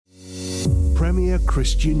Premier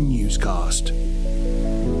Christian Newscast.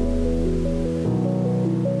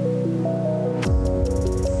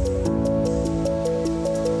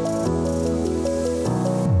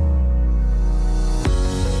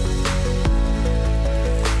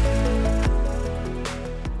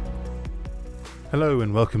 Hello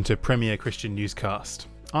and welcome to Premier Christian Newscast.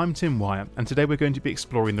 I'm Tim Wyatt, and today we're going to be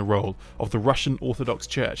exploring the role of the Russian Orthodox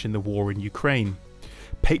Church in the war in Ukraine.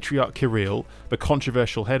 Patriarch Kirill, the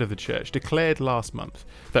controversial head of the church, declared last month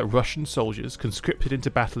that Russian soldiers conscripted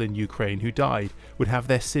into battle in Ukraine who died would have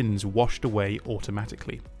their sins washed away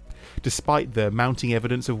automatically. Despite the mounting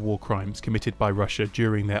evidence of war crimes committed by Russia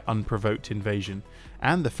during their unprovoked invasion,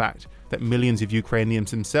 and the fact that millions of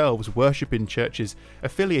Ukrainians themselves worship in churches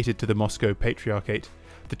affiliated to the Moscow Patriarchate,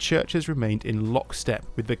 the church has remained in lockstep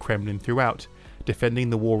with the Kremlin throughout,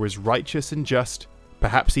 defending the war as righteous and just,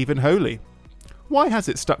 perhaps even holy. Why has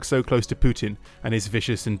it stuck so close to Putin and his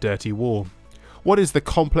vicious and dirty war? What is the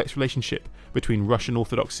complex relationship between Russian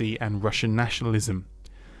Orthodoxy and Russian nationalism?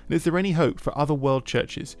 And is there any hope for other world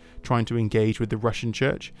churches trying to engage with the Russian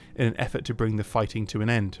church in an effort to bring the fighting to an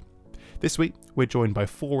end? This week, we're joined by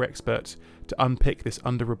 4 experts to unpick this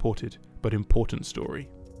underreported but important story.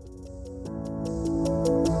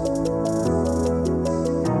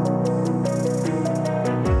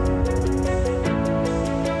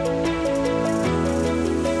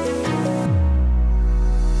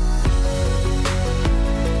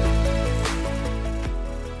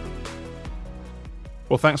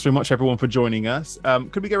 Well, thanks very much, everyone, for joining us.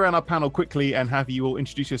 Could we go around our panel quickly and have you all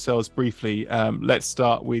introduce yourselves briefly? Let's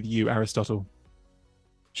start with you, Aristotle.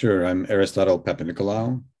 Sure. I'm Aristotle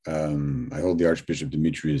Papanikolaou. I hold the Archbishop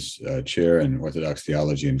Demetrius Chair in Orthodox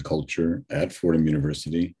Theology and Culture at Fordham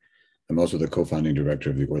University. I'm also the co-founding director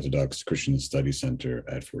of the Orthodox Christian Studies Center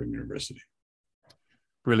at Fordham University.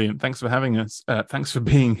 Brilliant. Thanks for having us. Thanks for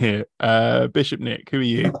being here. Bishop Nick, who are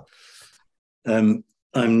you?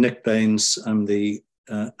 I'm Nick Baines. I'm the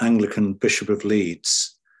Anglican Bishop of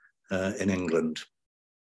Leeds in England.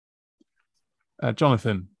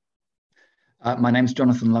 Jonathan. My name's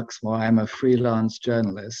Jonathan Luxmore. I'm a freelance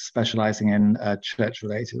journalist specializing in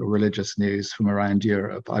church-related or religious news from around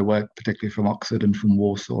Europe. I work particularly from Oxford and from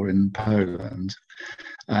Warsaw in Poland,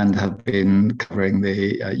 and have been covering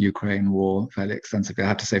the Ukraine war fairly extensively. I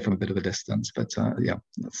have to say from a bit of a distance, but yeah,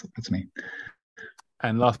 that's me.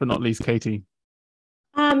 And last but not least, Katie.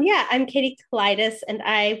 I'm Katie Kalaitis, and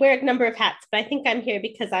I wear a number of hats, but I think I'm here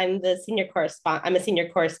because I'm the senior correspondent. I'm a senior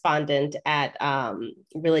correspondent at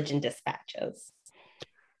Religion Dispatches.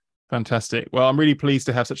 Fantastic. Well, I'm really pleased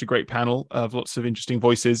to have such a great panel of lots of interesting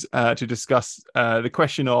voices to discuss the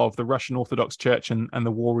question of the Russian Orthodox Church and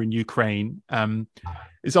the war in Ukraine.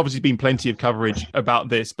 There's obviously been plenty of coverage about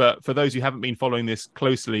this, but for those who haven't been following this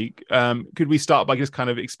closely, could we start by just kind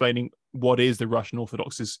of explaining what is the Russian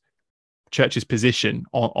Orthodox Church's position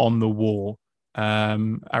on the war?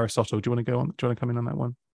 Aristotle, do you want to go on? Do you want to come in on that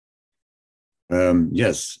one?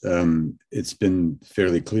 Yes, it's been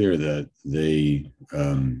fairly clear that they,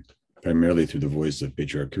 primarily through the voice of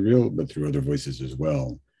Patriarch Kirill, but through other voices as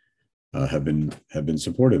well, have been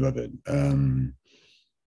supportive of it.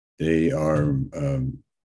 They are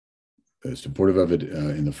supportive of it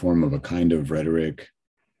in the form of a kind of rhetoric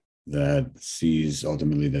that sees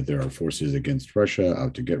ultimately that there are forces against Russia,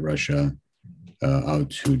 out to get Russia,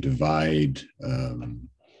 out to divide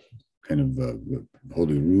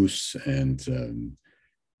Holy Rus, and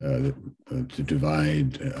to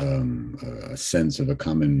divide a sense of a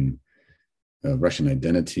common Russian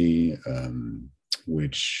identity,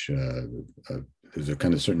 which is a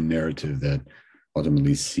kind of certain narrative that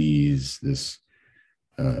ultimately sees this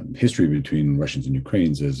history between Russians and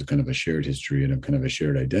Ukrainians as a kind of a shared history and a kind of a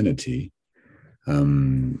shared identity.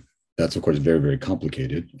 That's, of course, very, very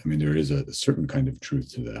complicated. I mean, there is a certain kind of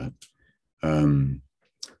truth to that.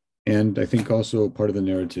 And I think also part of the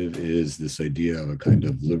narrative is this idea of a kind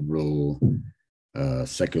of liberal,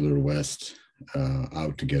 secular West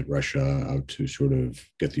out to get Russia, out to sort of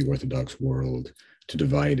get the Orthodox world, to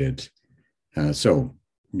divide it. So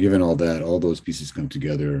given all that, all those pieces come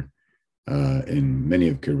together in many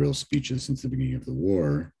of Kirill's speeches since the beginning of the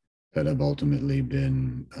war that have ultimately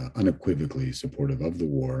been unequivocally supportive of the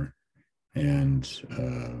war. And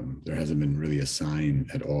there hasn't been really a sign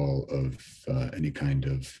at all of any kind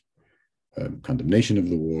of condemnation of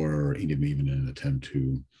the war, or even an attempt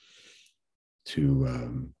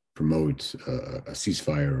to promote a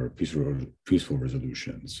ceasefire or peaceful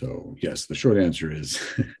resolution. So yes, the short answer is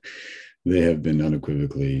they have been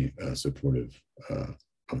unequivocally supportive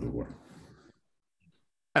of the war.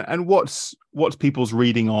 And what's people's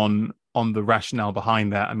reading on on the rationale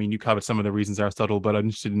behind that. I mean, you covered some of the reasons, Aristotle, but I'm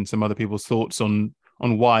interested in some other people's thoughts on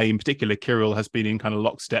why, in particular, Kirill has been in kind of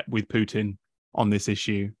lockstep with Putin on this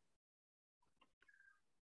issue.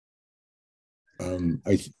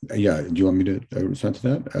 Yeah. Do you want me to respond to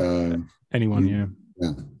that? Anyone? Yeah.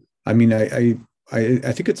 Yeah. I mean, I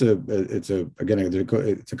think it's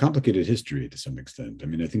a complicated history to some extent. I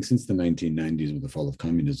mean, I think since the 1990s, with the fall of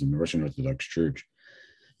communism, the Russian Orthodox Church,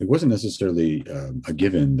 it wasn't necessarily a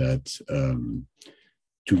given that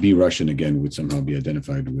to be Russian again would somehow be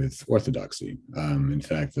identified with Orthodoxy. In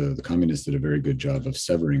fact, the communists did a very good job of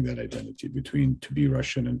severing that identity between to be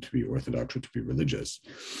Russian and to be Orthodox or to be religious.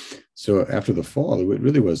 So after the fall,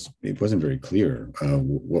 it wasn't very clear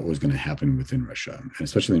what was going to happen within Russia, and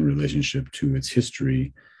especially in relationship to its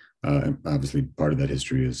history. And obviously, part of that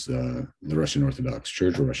history is the Russian Orthodox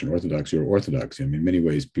Church or Russian Orthodoxy or Orthodoxy. I mean, in many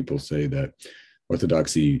ways, people say that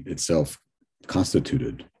Orthodoxy itself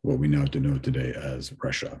constituted what we now know today as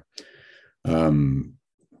Russia.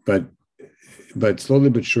 But slowly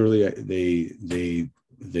but surely, the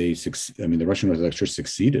Russian Orthodox Church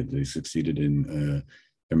succeeded. They succeeded in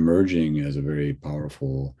emerging as a very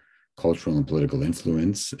powerful cultural and political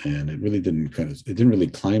influence, and it didn't really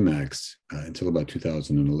climax until about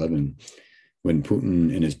 2011, when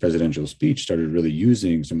Putin, in his presidential speech, started really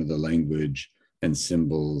using some of the language and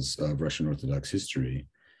symbols of Russian Orthodox history.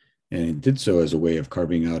 And it did so as a way of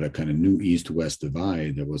carving out a kind of new East-West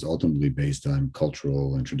divide that was ultimately based on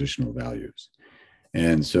cultural and traditional values.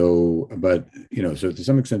 And so, so to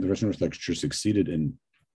some extent, the Russian Orthodox Church succeeded in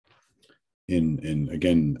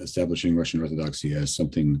again, establishing Russian Orthodoxy as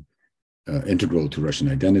something integral to Russian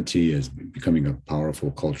identity, as becoming a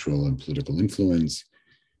powerful cultural and political influence.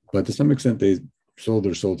 But to some extent, they sold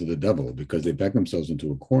their soul to the devil, because they backed themselves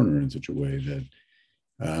into a corner in such a way that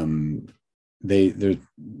they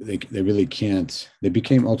really can't. They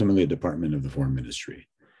became ultimately a department of the foreign ministry,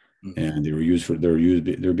 and they're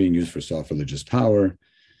being used for soft religious power.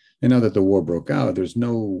 And now that the war broke out, there's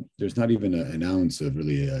not even an ounce of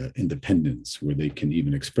really independence where they can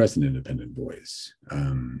even express an independent voice.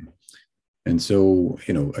 And so,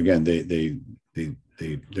 again, their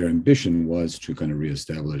ambition was to kind of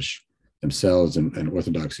reestablish themselves and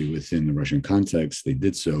orthodoxy within the Russian context. They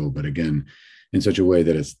did so, but again, in such a way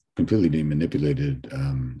that it's completely being manipulated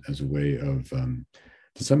as a way of,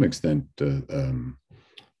 to some extent,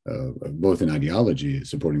 both in ideology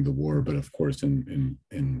supporting the war, but of course in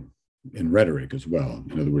rhetoric as well.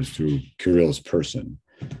 In other words, through Kirill's person,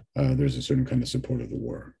 there's a certain kind of support of the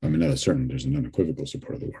war. I mean, there's an unequivocal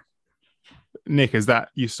support of the war. Nick, as that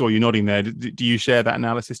you saw you nodding there, do you share that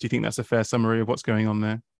analysis? Do you think that's a fair summary of what's going on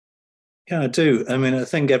there? Yeah, I do. I mean, I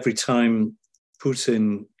think every time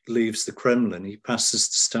Putin leaves the Kremlin, he passes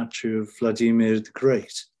the statue of Vladimir the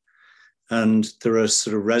Great. And there are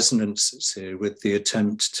sort of resonances here with the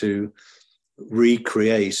attempt to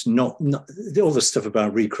recreate, not all the stuff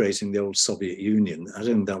about recreating the old Soviet Union. I don't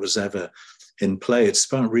think that was ever in play. It's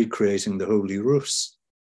about recreating the Holy Rus.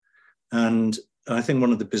 And I think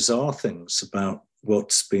one of the bizarre things about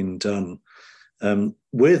what's been done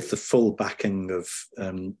with the full backing of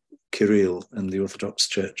Kirill and the Orthodox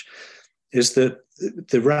Church is that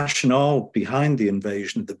the rationale behind the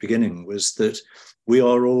invasion at the beginning was that we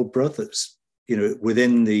are all brothers,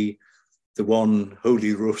 within the one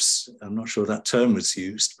Holy Rus. I'm not sure that term was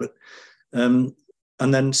used, but and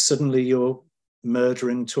then suddenly you're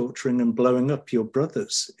murdering, torturing, and blowing up your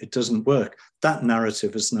brothers. It doesn't work. That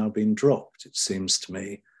narrative has now been dropped, it seems to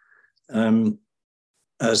me,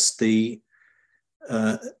 as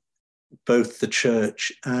both the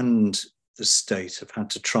church and the state have had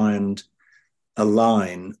to try and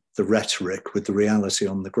align the rhetoric with the reality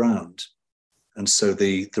on the ground. And so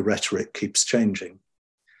the rhetoric keeps changing.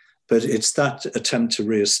 But it's that attempt to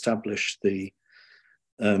reestablish the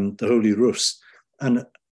Holy Rus. And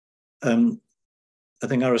I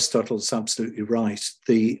think Aristotle's absolutely right.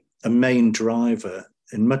 A main driver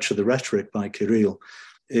in much of the rhetoric by Kirill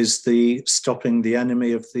is the stopping the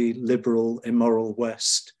enemy of the liberal, immoral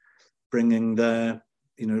West, bringing their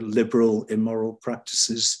liberal, immoral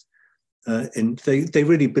practices in. They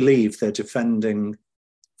really believe they're defending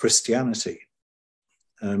Christianity.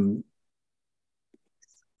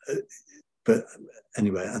 But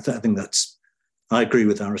anyway, I think I agree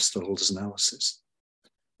with Aristotle's analysis.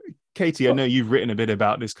 Katie, I know you've written a bit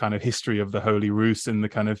about this kind of history of the Holy Rus and the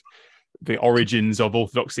kind of the origins of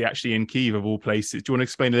Orthodoxy actually in Kyiv, of all places. Do you want to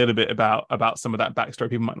explain a little bit about some of that backstory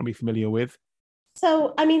people might not be familiar with?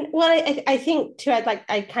 So, I mean, I think too, I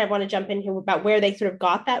kind of want to jump in here about where they sort of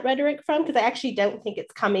got that rhetoric from, because I actually don't think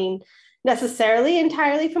it's coming necessarily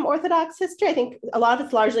entirely from Orthodox history. I think a lot of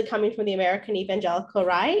it's largely coming from the American evangelical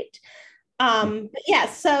right. But yeah,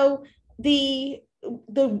 so the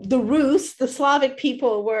Rus, the Slavic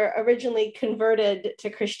people, were originally converted to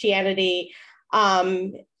Christianity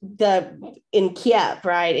in Kiev,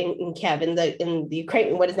 right? In Kiev, in the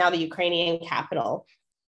Ukraine, what is now the Ukrainian capital.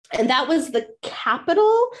 And that was the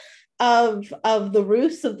capital of the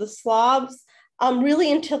Rus, of the Slavs,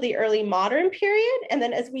 really until the early modern period. And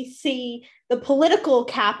then as we see the political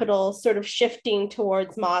capital sort of shifting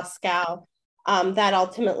towards Moscow, that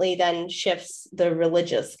ultimately then shifts the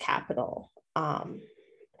religious capital.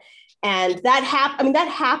 And that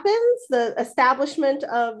happens, the establishment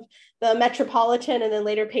of the Metropolitan and then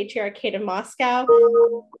later Patriarchate of Moscow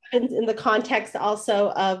in the context also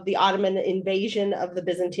of the Ottoman invasion of the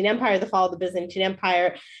Byzantine Empire, the fall of the Byzantine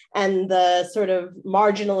Empire, and the sort of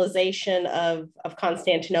marginalization of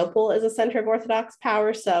Constantinople as a center of Orthodox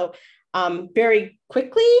power. So very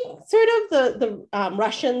quickly, sort of the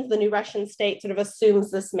Russians, the new Russian state sort of assumes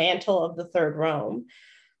this mantle of the Third Rome.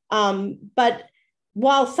 But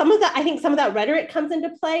while I think some of that rhetoric comes into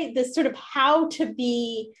play, this sort of how to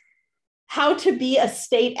be a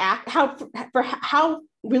state act, how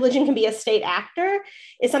religion can be a state actor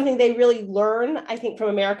is something they really learn, I think, from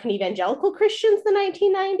American evangelical Christians in the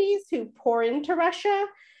 1990s who pour into Russia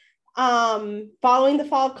following the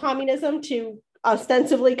fall of communism to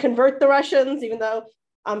ostensibly convert the Russians, even though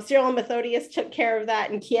Cyril and Methodius took care of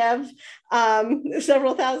that in Kiev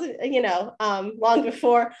several thousand, long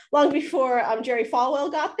before Jerry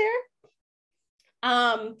Falwell got there.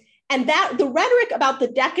 And that the rhetoric about the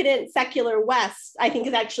decadent secular West, I think,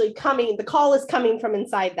 is actually coming, the call is coming from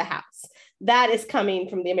inside the house. That is coming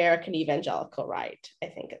from the American evangelical right, I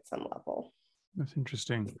think, at some level. That's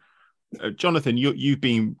interesting. Jonathan, you've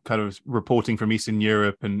been kind of reporting from Eastern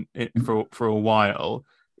Europe and for a while.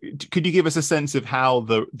 Could you give us a sense of how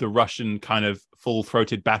the Russian kind of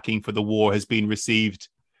full-throated backing for the war has been received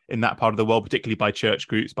in that part of the world, particularly by church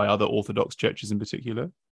groups, by other Orthodox churches in particular?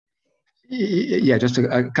 Yeah, just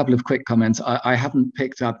a couple of quick comments. I haven't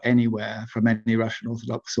picked up anywhere from any Russian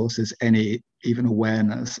Orthodox sources any even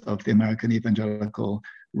awareness of the American evangelical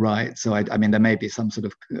right. So I mean, there may be some sort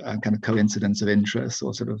of kind of coincidence of interest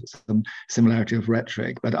or sort of some similarity of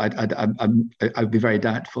rhetoric, but I'd be very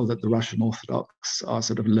doubtful that the Russian Orthodox are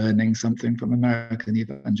sort of learning something from American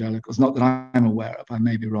evangelicals. Not that I'm aware of. I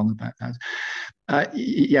may be wrong about that.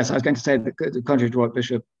 Yes, I was going to say that contrary to what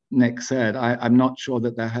Bishop Nick said, I'm not sure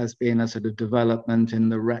that there has been a sort of development in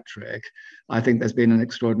the rhetoric. I think there's been an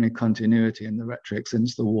extraordinary continuity in the rhetoric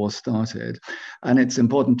since the war started. And it's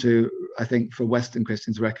important to, I think, for Western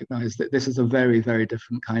Christians recognize that this is a very, very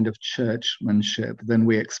different kind of churchmanship than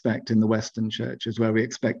we expect in the Western churches, where we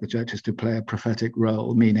expect the churches to play a prophetic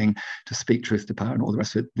role, meaning to speak truth to power and all the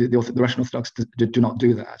rest of it. The Russian Orthodox do not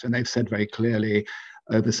do that. And they've said very clearly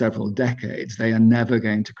over several decades, they are never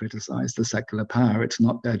going to criticize the secular power. It's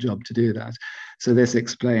not their job to do that. So this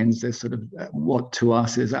explains this sort of what to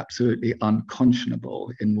us is absolutely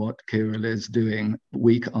unconscionable in what Kirill is doing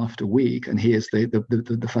week after week. And he is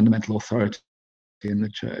the fundamental authority in the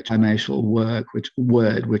church. Primatial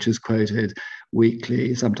word which is quoted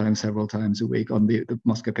weekly, sometimes several times a week on the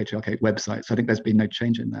Moscow Patriarchate website. So I think there's been no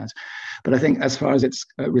change in that. But I think as far as it's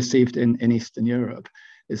received in Eastern Europe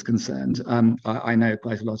is concerned, I know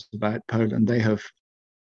quite a lot about Poland. They have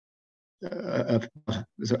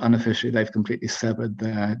unofficially, they've completely severed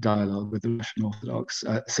their dialogue with the Russian Orthodox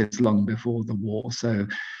since long before the war. So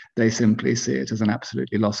they simply see it as an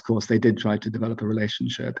absolutely lost cause. They did try to develop a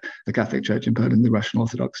relationship, the Catholic Church in Poland, the Russian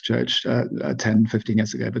Orthodox Church 10, 15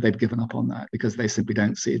 years ago, but they've given up on that because they simply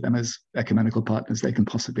don't see them as ecumenical partners they can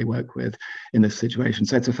possibly work with in this situation.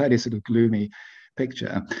 So it's a fairly sort of gloomy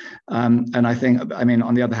picture. And I think, I mean,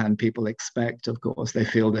 on the other hand, people expect, of course, they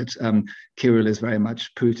feel that Kirill is very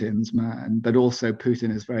much Putin's man, but also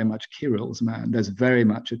Putin is very much Kirill's man. There's very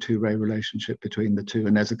much a two-way relationship between the two,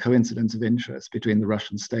 and there's a coincidence of interest between the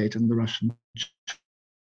Russian state and the Russian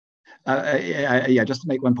just to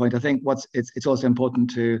make one point, I think it's also important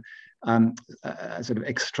to sort of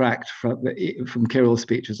extract from Kirill's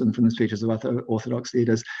speeches and from the speeches of other Orthodox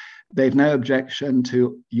leaders. They've no objection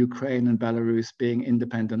to Ukraine and Belarus being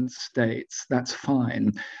independent states. That's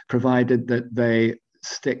fine, provided that they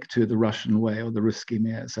stick to the Russian way, or the Ruski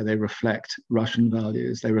mir. So they reflect Russian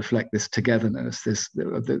values. They reflect this togetherness, this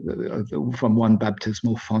from one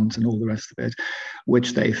baptismal font and all the rest of it,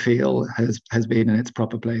 which they feel has been in its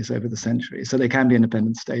proper place over the centuries. So they can be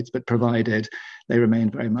independent states, but provided they remain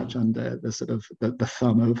very much under the sort of the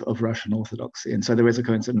thumb of Russian Orthodoxy. And so there is a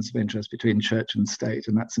coincidence of interest between church and state,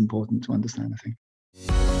 and that's important to understand, I think.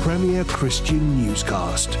 Premier Christian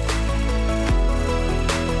Newscast.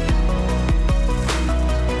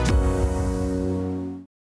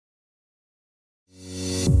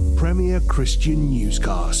 Christian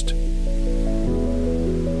Newscast.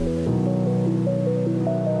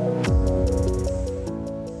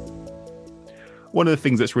 One of the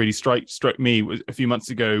things that's really struck me was a few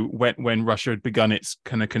months ago when Russia had begun its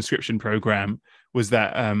kind of conscription program was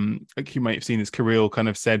that, like you might have seen this, Kirill kind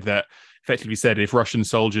of effectively said, if Russian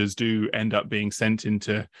soldiers do end up being sent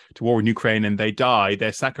to war in Ukraine and they die,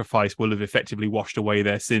 their sacrifice will have effectively washed away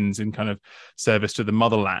their sins in kind of service to the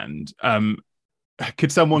motherland.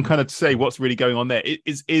 Could someone kind of say what's really going on there?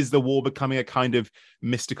 Is the war becoming a kind of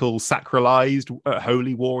mystical, sacralized,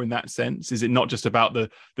 holy war in that sense? Is it not just about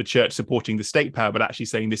the church supporting the state power, but actually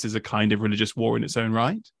saying this is a kind of religious war in its own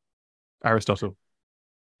right? Aristotle.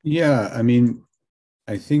 Yeah, I mean,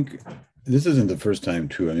 I think this isn't the first time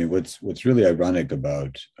too. I mean, what's really ironic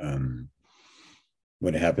about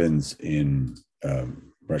what happens in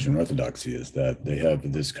Russian Orthodoxy is that they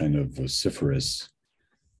have this kind of vociferous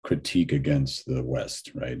critique against the West,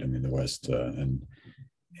 right? I mean, the West, and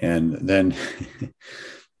then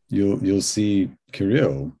you'll see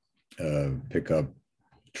Kirill pick up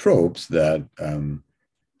tropes that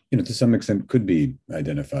to some extent could be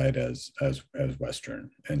identified as Western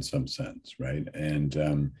in some sense, right?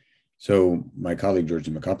 And so my colleague George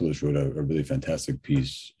Demokopoulos wrote a really fantastic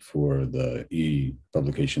piece for the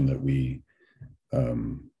publication that we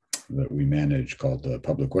manage called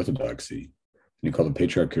Public Orthodoxy. And he called it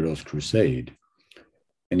Patriarch Kirill's Crusade.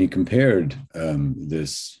 And he compared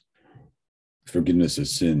this forgiveness of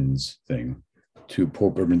sins thing to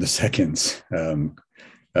Pope Urban II's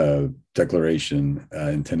declaration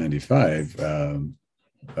in 1095 for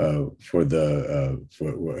I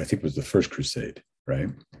think it was the First Crusade, right?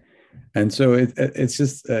 And so it's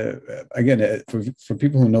just again for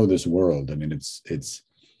people who know this world, I mean it's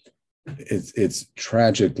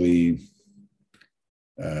tragically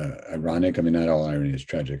ironic. I mean, not all irony is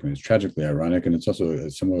tragic. I mean, it's tragically ironic, and it's also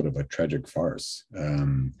somewhat of a tragic farce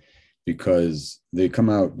because they come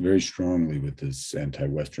out very strongly with this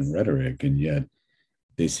anti-Western rhetoric, and yet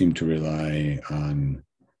they seem to rely on,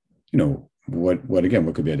 what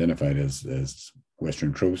could be identified as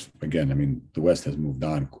Western tropes. Again, I mean, the West has moved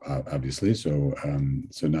on, obviously, so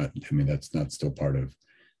that's not still part of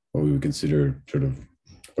what we would consider sort of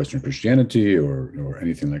Western Christianity or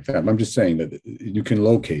anything like that. But I'm just saying that you can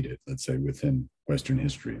locate it, let's say, within Western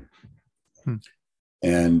history.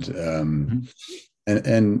 And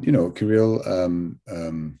Kirill,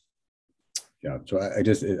 so I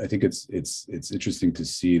think it's interesting to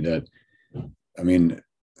see that. I mean,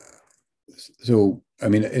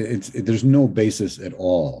 there's no basis at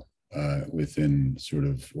all within sort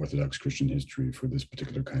of Orthodox Christian history for this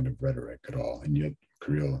particular kind of rhetoric at all, and yet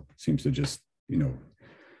Kirill seems to just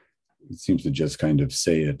kind of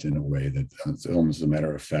say it in a way that it's almost a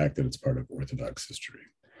matter of fact that it's part of Orthodox history.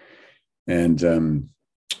 And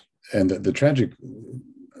the tragic,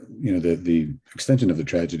 the extension of the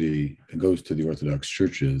tragedy goes to the Orthodox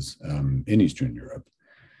churches in Eastern Europe,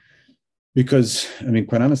 because, I mean,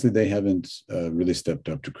 quite honestly, they haven't really stepped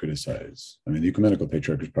up to criticize. I mean, the Ecumenical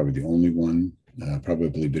Patriarch is probably the only one,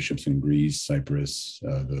 probably bishops in Greece, Cyprus,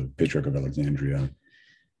 the Patriarch of Alexandria.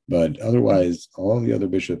 But otherwise, all the other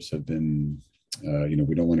bishops have been,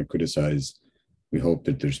 we don't want to criticize. We hope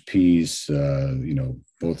that there's peace.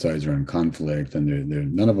 Both sides are in conflict,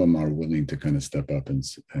 and none of them are willing to kind of step up and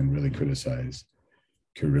really criticize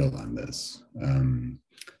Kirill on this.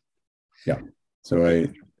 So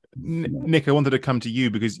Nick, I wanted to come to you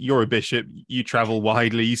because you're a bishop. You travel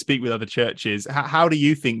widely. You speak with other churches. How do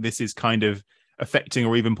you think this is kind of affecting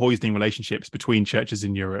or even poisoning relationships between churches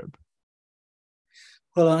in Europe?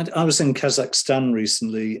 Well, I was in Kazakhstan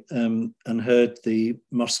recently and heard the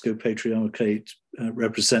Moscow Patriarchate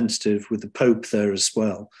representative with the Pope there as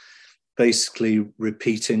well, basically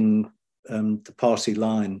repeating the party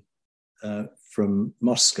line from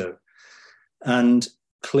Moscow. And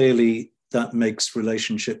clearly that makes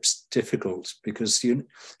relationships difficult because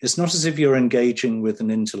it's not as if you're engaging with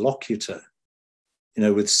an interlocutor,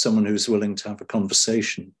 with someone who's willing to have a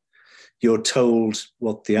conversation. You're told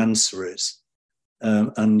what the answer is.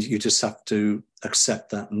 And you just have to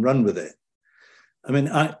accept that and run with it. I mean,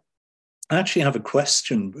 I actually have a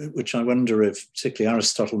question, which I wonder if particularly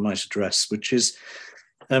Aristotle might address, which is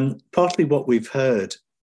partly what we've heard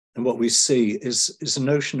and what we see is a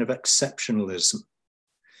notion of exceptionalism.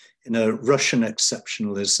 Russian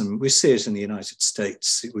exceptionalism, we see it in the United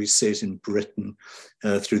States, we see it in Britain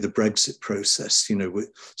through the Brexit process.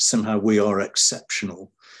 Somehow we are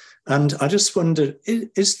exceptional. And I just wonder,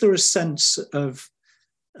 is there a sense of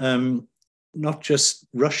not just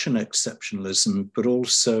Russian exceptionalism, but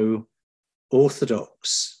also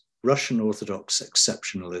Russian Orthodox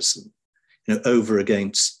exceptionalism, over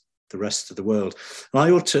against the rest of the world. And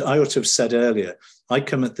I ought to have said earlier, I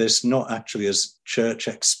come at this not actually as church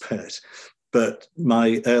expert, but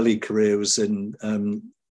my early career was in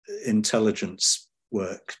intelligence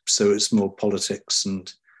work. So it's more politics,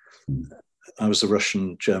 and I was a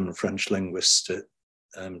Russian, German, French linguist at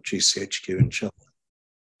GCHQ in Cheltenham.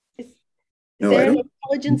 Is there an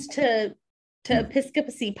intelligence to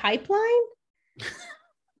episcopacy pipeline?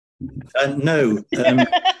 No.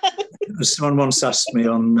 Someone once asked me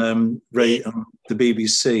on the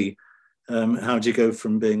BBC, how do you go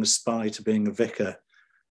from being a spy to being a vicar?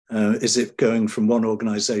 Is it going from one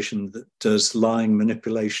organisation that does lying,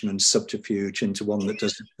 manipulation and subterfuge into one that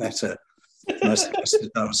does it better? And I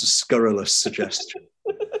suggested that was a scurrilous suggestion.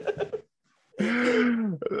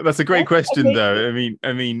 That's a great question, though.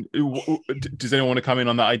 I mean, does anyone want to come in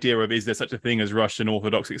on that idea of, is there such a thing as Russian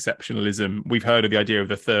Orthodox exceptionalism? We've heard of the idea of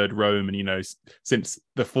the Third Rome, and since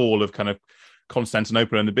the fall of kind of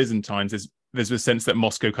Constantinople and the Byzantines, there's a sense that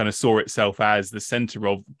Moscow kind of saw itself as the center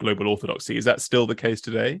of global orthodoxy. Is that still the case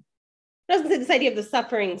today? I was going to say, this idea of the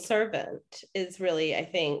suffering servant is really, I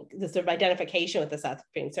think, the sort of identification with the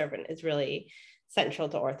suffering servant is really central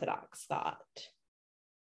to Orthodox thought.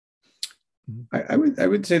 I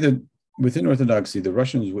would say that within Orthodoxy, the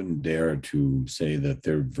Russians wouldn't dare to say that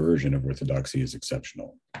their version of Orthodoxy is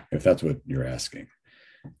exceptional, if that's what you're asking.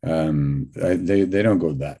 They don't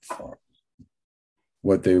go that far.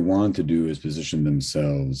 What they want to do is position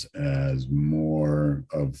themselves as more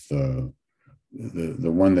of the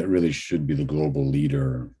one that really should be the global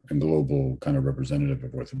leader and global kind of representative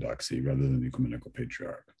of Orthodoxy, rather than the ecumenical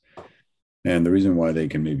patriarch. And the reason why they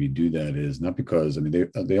can maybe do that is not because,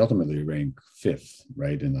 they ultimately rank fifth,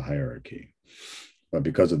 right, in the hierarchy, but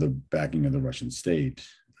because of the backing of the Russian state,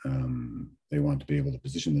 they want to be able to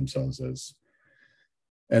position themselves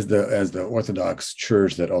as the Orthodox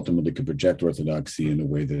Church that ultimately could project Orthodoxy in the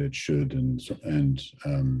way that it should. And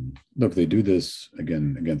look, they do this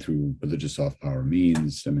again through religious soft power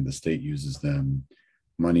means. The state uses them.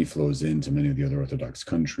 Money flows into many of the other Orthodox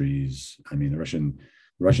countries. The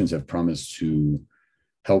Russians have promised to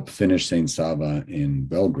help finish Saint Sava in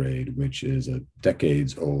Belgrade, which is a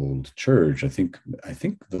decades-old church. I think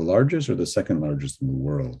the largest or the second largest in the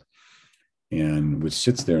world, and which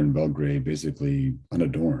sits there in Belgrade, basically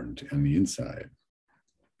unadorned on the inside.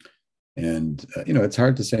 And it's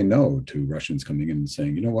hard to say no to Russians coming in and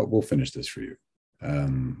saying, you know what, we'll finish this for you.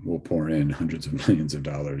 We'll pour in hundreds of millions of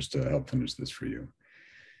dollars to help finish this for you.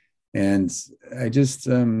 And I just.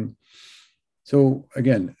 So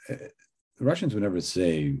again, the Russians would never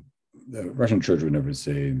say, the Russian church would never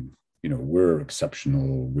say, we're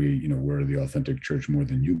exceptional, we're the authentic church more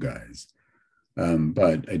than you guys.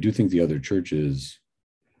 But I do think the other churches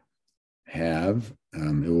have,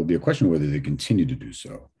 it will be a question whether they continue to do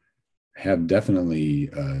so, have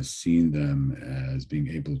definitely seen them as being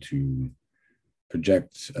able to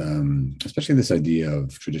project, especially this idea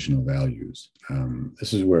of traditional values.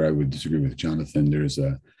 This is where I would disagree with Jonathan. There's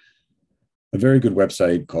a very good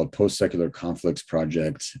website called Post-Secular Conflicts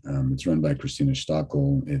Project. It's run by Christina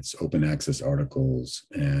Stockel. It's open access articles.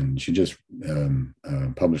 And she just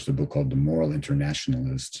published a book called The Moral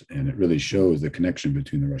Internationalist. And it really shows the connection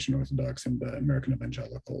between the Russian Orthodox and the American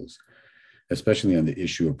evangelicals, especially on the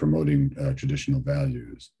issue of promoting traditional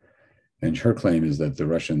values. And her claim is that the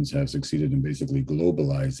Russians have succeeded in basically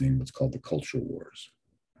globalizing what's called the culture wars.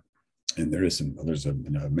 And there's a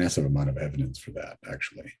massive amount of evidence for that,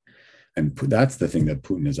 actually. And that's the thing that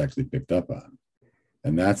Putin has actually picked up on.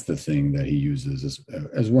 And that's the thing that he uses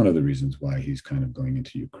as one of the reasons why he's kind of going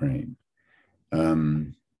into Ukraine.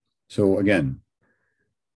 So again,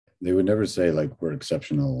 they would never say we're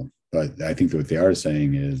exceptional, but I think that what they are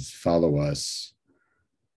saying is follow us,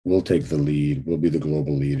 we'll take the lead, we'll be the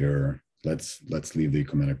global leader, let's leave the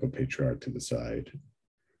ecumenical patriarch to the side.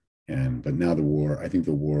 But now I think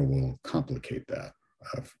the war will complicate that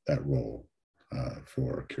role.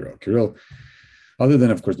 For Kirill. Kirill, other than,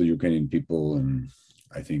 of course, the Ukrainian people, and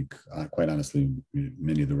I think, quite honestly,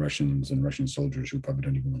 many of the Russians and Russian soldiers who probably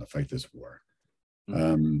don't even want to fight this war,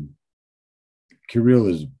 Kirill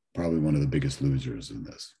is probably one of the biggest losers in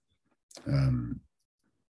this.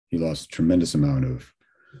 He lost a tremendous amount of,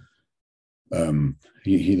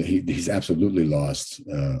 he's absolutely lost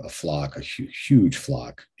a flock, a huge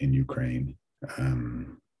flock in Ukraine,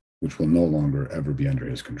 which will no longer ever be under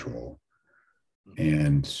his control.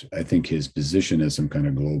 And I think his position as some kind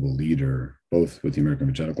of global leader, both with the American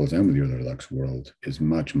evangelicals and with the Orthodox world, is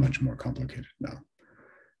much, much more complicated now.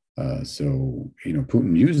 So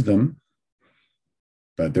Putin used them,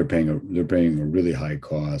 but they're paying a really high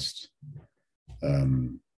cost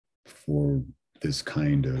for this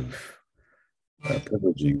kind of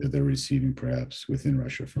privileging that they're receiving perhaps within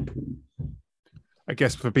Russia from Putin. I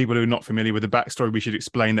guess for people who are not familiar with the backstory, we should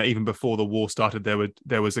explain that even before the war started,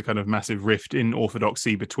 there was a kind of massive rift in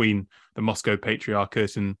Orthodoxy between the Moscow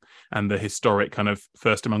Patriarchate and the historic kind of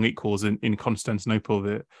first among equals in Constantinople,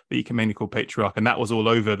 the ecumenical patriarch, and that was all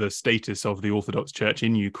over the status of the Orthodox Church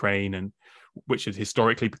in Ukraine, and which had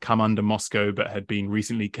historically come under Moscow but had been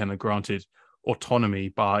recently kind of granted autonomy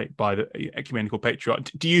by the ecumenical patriarch.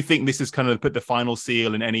 Do you think this has kind of put the final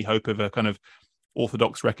seal in any hope of a kind of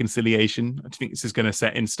Orthodox reconciliation? Do you think this is going to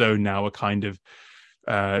set in stone now a kind of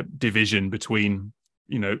division between,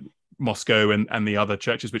 Moscow and the other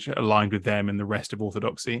churches which are aligned with them and the rest of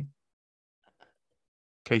Orthodoxy?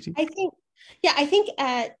 Katie? I think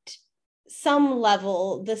at some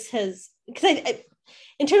level this has, because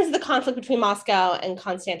in terms of the conflict between Moscow and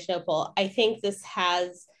Constantinople, I think this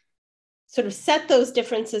has sort of set those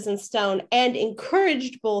differences in stone and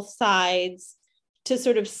encouraged both sides to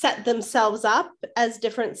sort of set themselves up as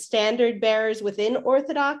different standard bearers within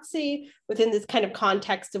Orthodoxy, within this kind of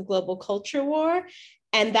context of global culture war.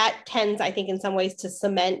 And that tends, I think, in some ways to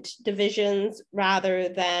cement divisions rather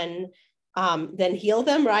than heal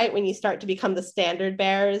them, right? When you start to become the standard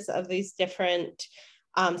bearers of these different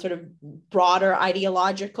sort of broader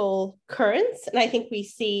ideological currents. And I think we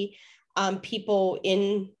see people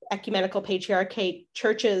in ecumenical patriarchate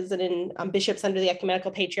churches and in bishops under the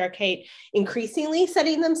ecumenical patriarchate increasingly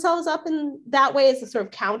setting themselves up in that way as a sort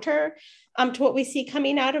of counter to what we see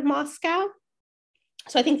coming out of Moscow.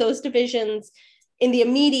 So I think those divisions in the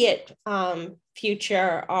immediate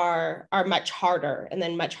future are much harder and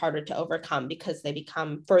then much harder to overcome because they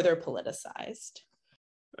become further politicized.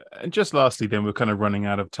 And just lastly, then we're kind of running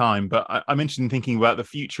out of time, but I'm interested in thinking about the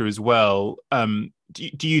future as well.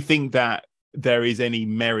 Do you think that there is any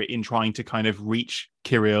merit in trying to kind of reach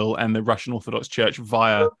Kirill and the Russian Orthodox Church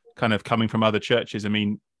via kind of coming from other churches? I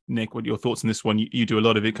mean, Nick, what are your thoughts on this one? You do a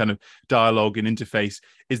lot of it, kind of dialogue and interface.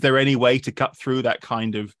 Is there any way to cut through that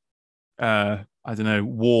kind of,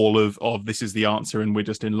 wall of this is the answer and we're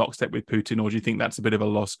just in lockstep with Putin, or do you think that's a bit of a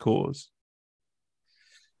lost cause?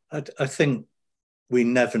 I think we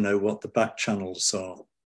never know what the back channels are.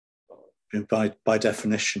 By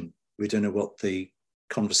definition, we don't know what the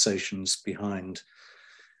conversations behind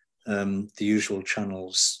the usual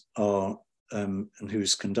channels are and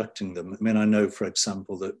who's conducting them. I mean, I know, for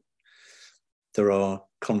example, that there are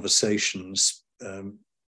conversations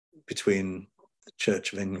between the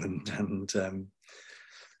Church of England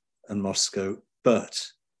and Moscow, but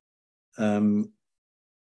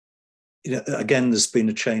again, there's been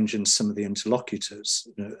a change in some of the interlocutors.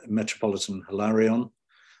 Metropolitan Hilarion,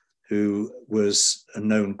 who was a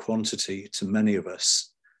known quantity to many of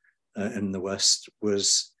us in the West,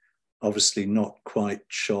 was obviously not quite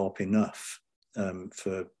sharp enough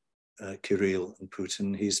for Kirill and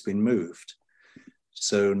Putin. He's been moved.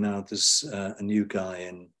 So now there's a new guy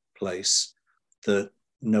in place that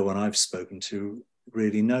no one I've spoken to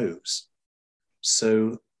really knows.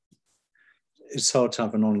 So it's hard to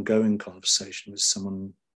have an ongoing conversation with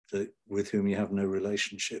someone with whom you have no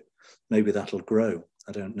relationship. Maybe that'll grow.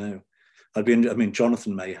 I don't know.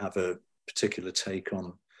 Jonathan may have a particular take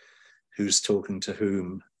on who's talking to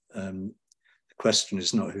whom. The question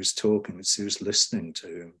is not who's talking, it's who's listening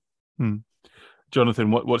to whom. Jonathan,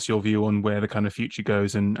 what's your view on where the kind of future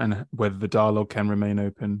goes and whether the dialogue can remain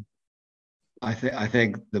open? I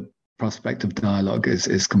think the prospect of dialogue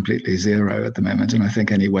is completely zero at the moment. And I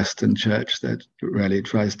think any Western church that really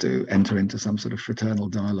tries to enter into some sort of fraternal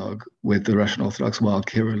dialogue with the Russian Orthodox while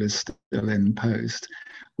Kirill is still in post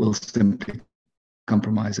will simply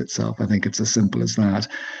compromise itself. I think it's as simple as that.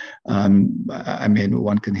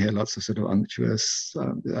 One can hear lots of sort of unctuous,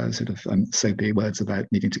 soapy words about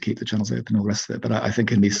needing to keep the channels open, all the rest of it. But I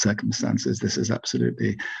think in these circumstances, this is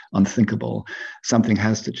absolutely unthinkable. Something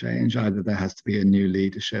has to change. Either there has to be a new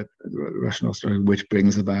leadership, Russian Orthodox, which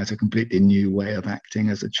brings about a completely new way of acting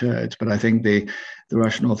as a church. But I think the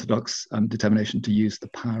Russian Orthodox determination to use the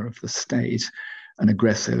power of the state, an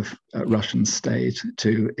aggressive Russian state,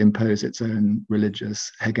 to impose its own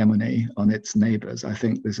religious hegemony on its neighbors. I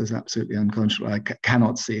think this is absolutely unconscionable. I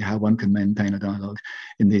cannot see how one can maintain a dialogue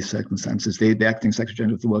in these circumstances. The acting Secretary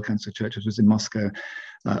General of the World Council of Churches was in Moscow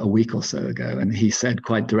a week or so ago, and he said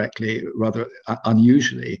quite directly, rather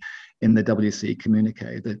unusually, in the WC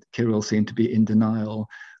communique, that Kirill seemed to be in denial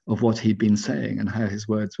of what he'd been saying and how his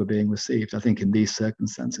words were being received. I think in these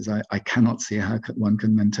circumstances, I cannot see how one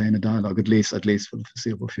can maintain a dialogue, at least for the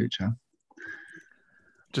foreseeable future.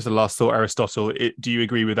 Just a last thought, Aristotle. Do you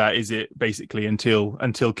agree with that? Is it basically until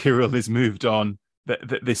Kirill is moved on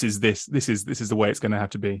that this is the way it's going to have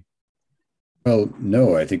to be? Well,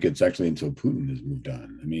 no, I think it's actually until Putin has moved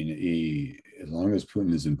on. I mean, as long as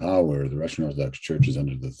Putin is in power, the Russian Orthodox Church is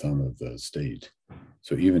under the thumb of the state.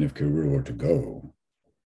 So even if Kirill were to go,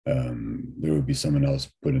 there would be someone else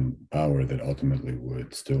put in power that ultimately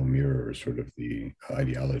would still mirror sort of the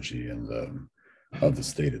ideology and of the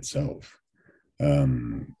state itself.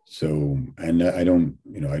 So, and I don't,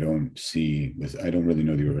 I don't see this. I don't really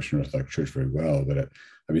know the Russian Orthodox Church very well, but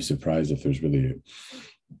I'd be surprised if there's really,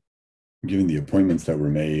 given the appointments that were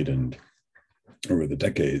made and over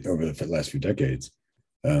the last few decades,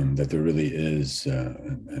 that there really is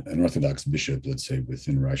an Orthodox bishop, let's say,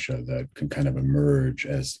 within Russia that can kind of emerge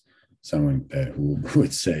as someone who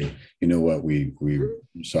would say, you know what, we're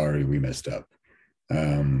sorry, we messed up,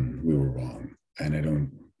 we were wrong, and I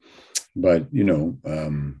don't. But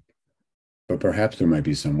but perhaps there might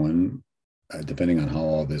be someone, depending on how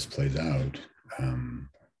all this plays out,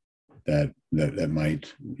 that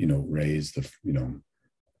might raise the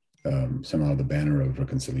somehow the banner of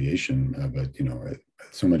reconciliation. But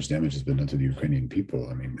so much damage has been done to the Ukrainian people.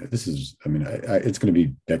 I mean, it's going to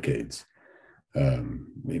be decades,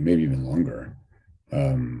 maybe even longer,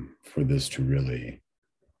 for this to really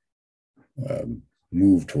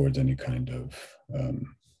move towards any kind of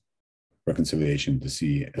reconciliation, to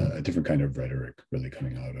see a different kind of rhetoric really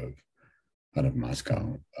coming out of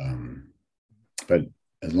Moscow. But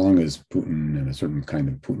as long as Putin and a certain kind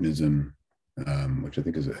of Putinism, which I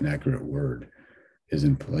think is an accurate word, is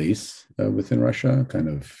in place within Russia, kind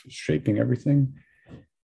of shaping everything,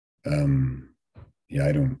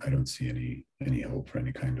 I don't see any hope for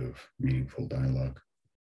any kind of meaningful dialogue.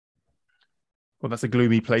 Well, that's a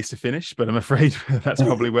gloomy place to finish, but I'm afraid that's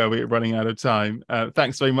probably where we're running out of time.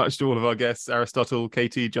 Thanks very much to all of our guests, Aristotle,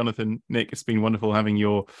 Katie, Jonathan, Nick. It's been wonderful having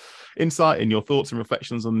your insight and your thoughts and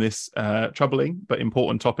reflections on this troubling but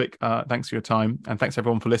important topic. Thanks for your time, and thanks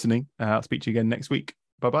everyone for listening. I'll speak to you again next week.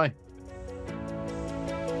 Bye-bye.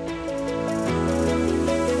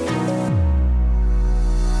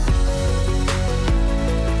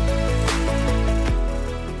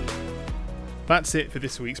 That's it for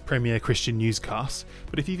this week's Premier Christian Newscast.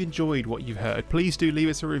 But if you've enjoyed what you've heard, please do leave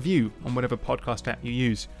us a review on whatever podcast app you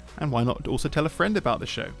use. And why not also tell a friend about the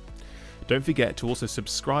show? Don't forget to also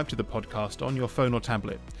subscribe to the podcast on your phone or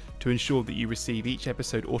tablet to ensure that you receive each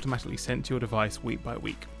episode automatically sent to your device week by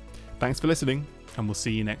week. Thanks for listening, and we'll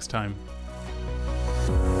see you next time.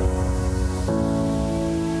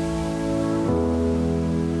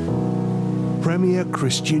 Premier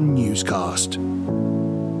Christian Newscast.